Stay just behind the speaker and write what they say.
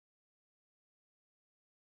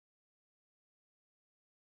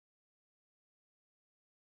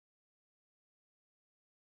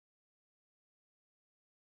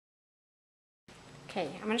Okay,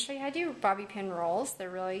 I'm going to show you how to do bobby pin rolls. They're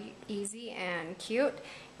really easy and cute,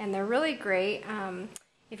 and they're really great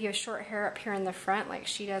if you have short hair up here in the front like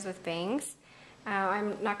she does with bangs.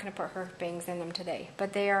 I'm not going to put her bangs in them today,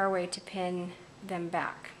 but they are a way to pin them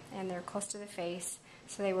back, and they're close to the face,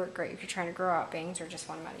 so they work great if you're trying to grow out bangs or just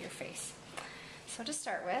want them out of your face. So to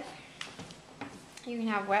start with, you can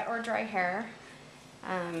have wet or dry hair.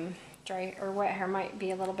 Dry or wet hair might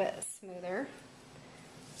be a little bit smoother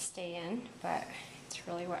stay in, but it's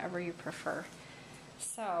really whatever you prefer.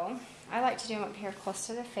 So I like to do them up here close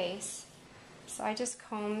to the face. So I just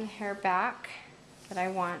comb the hair back that I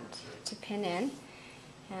want to pin in,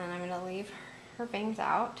 and I'm going to leave her bangs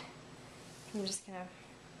out. I'm just going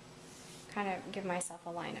to kind of give myself a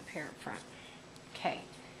line up here up front. Okay,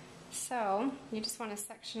 so you just want to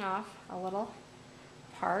section off a little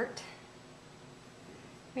part,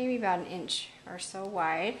 maybe about an inch or so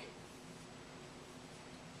wide,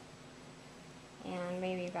 and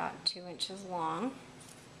maybe about 2 inches long,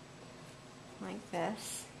 like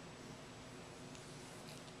this.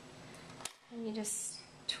 And you just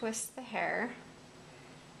twist the hair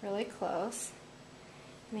really close.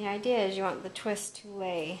 And the idea is you want the twist to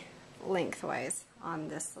lay lengthwise on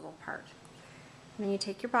this little part. And then you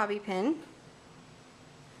take your bobby pin,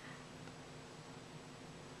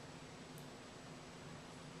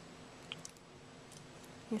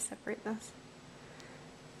 you separate this.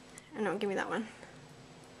 Oh no, give me that one.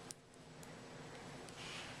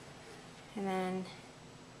 And then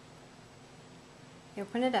you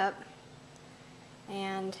open it up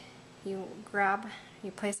and you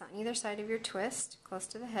place on either side of your twist close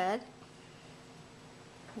to the head.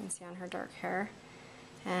 You can see on her dark hair,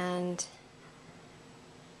 and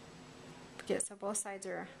get it so both sides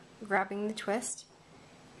are grabbing the twist,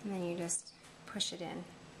 and then you just push it in.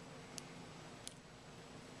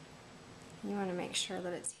 You want to make sure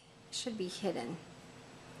that it should be hidden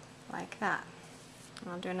like that.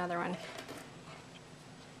 I'll do another one.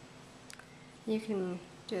 You can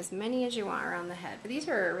do as many as you want around the head, but these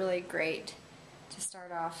are really great to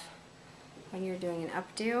start off when you're doing an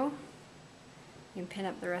updo. You can pin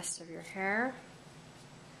up the rest of your hair,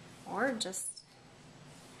 or just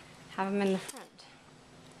have them in the front.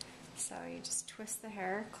 So you just twist the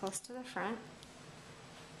hair close to the front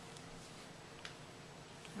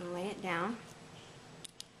and lay it down.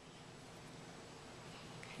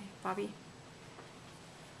 Okay, Bobby,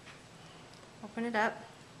 open it up,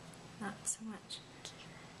 not so much,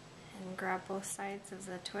 and grab both sides of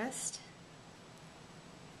the twist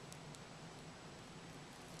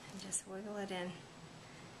and just wiggle it in.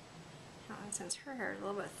 Now, since her hair is a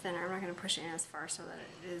little bit thinner, I'm not going to push it in as far so that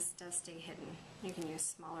it does stay hidden. You can use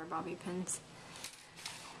smaller bobby pins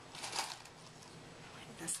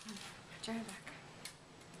like this one. Dry it back.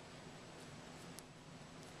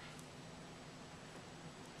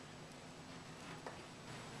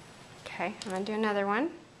 Okay, I'm going to do another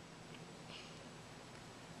one.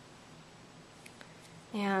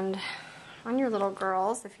 And on your little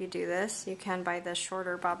girls, if you do this, you can buy the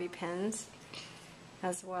shorter bobby pins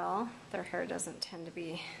as well. Their hair doesn't tend to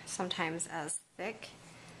be sometimes as thick,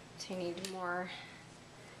 so you need more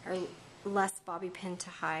or less bobby pin to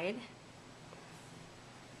hide.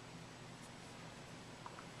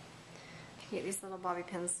 You get these little bobby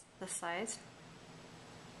pins this size.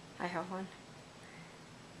 I have one.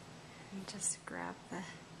 And just grab the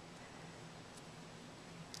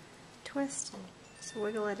twist and just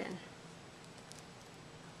wiggle it in,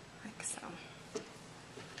 like so.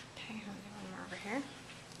 Okay, I'll do one more over here.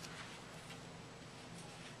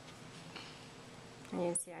 And you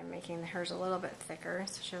can see I'm making the hers a little bit thicker,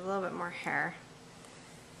 so she has a little bit more hair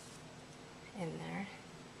in there.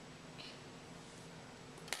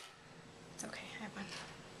 It's okay, I have one.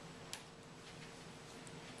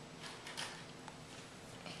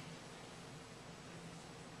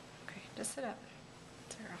 Okay, just sit up.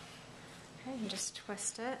 0. Okay, and just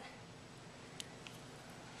twist it.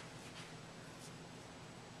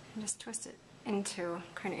 And just twist it into,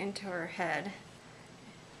 kind of into her head.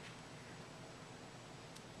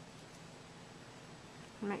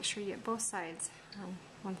 And make sure you get both sides on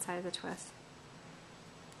one side of the twist.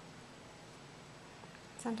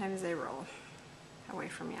 Sometimes they roll away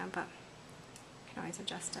from you, but you can always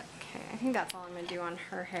adjust it. Okay, I think that's all I'm going to do on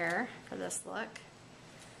her hair for this look.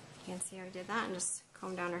 You can see how I did that, and just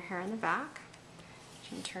comb down her hair in the back. You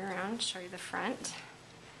can turn around and show you the front.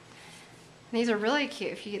 And these are really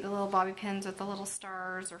cute if you get the little bobby pins with the little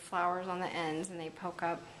stars or flowers on the ends and they poke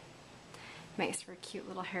up. Makes for a cute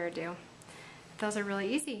little hairdo. Those are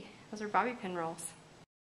really easy. Those are bobby pin rolls.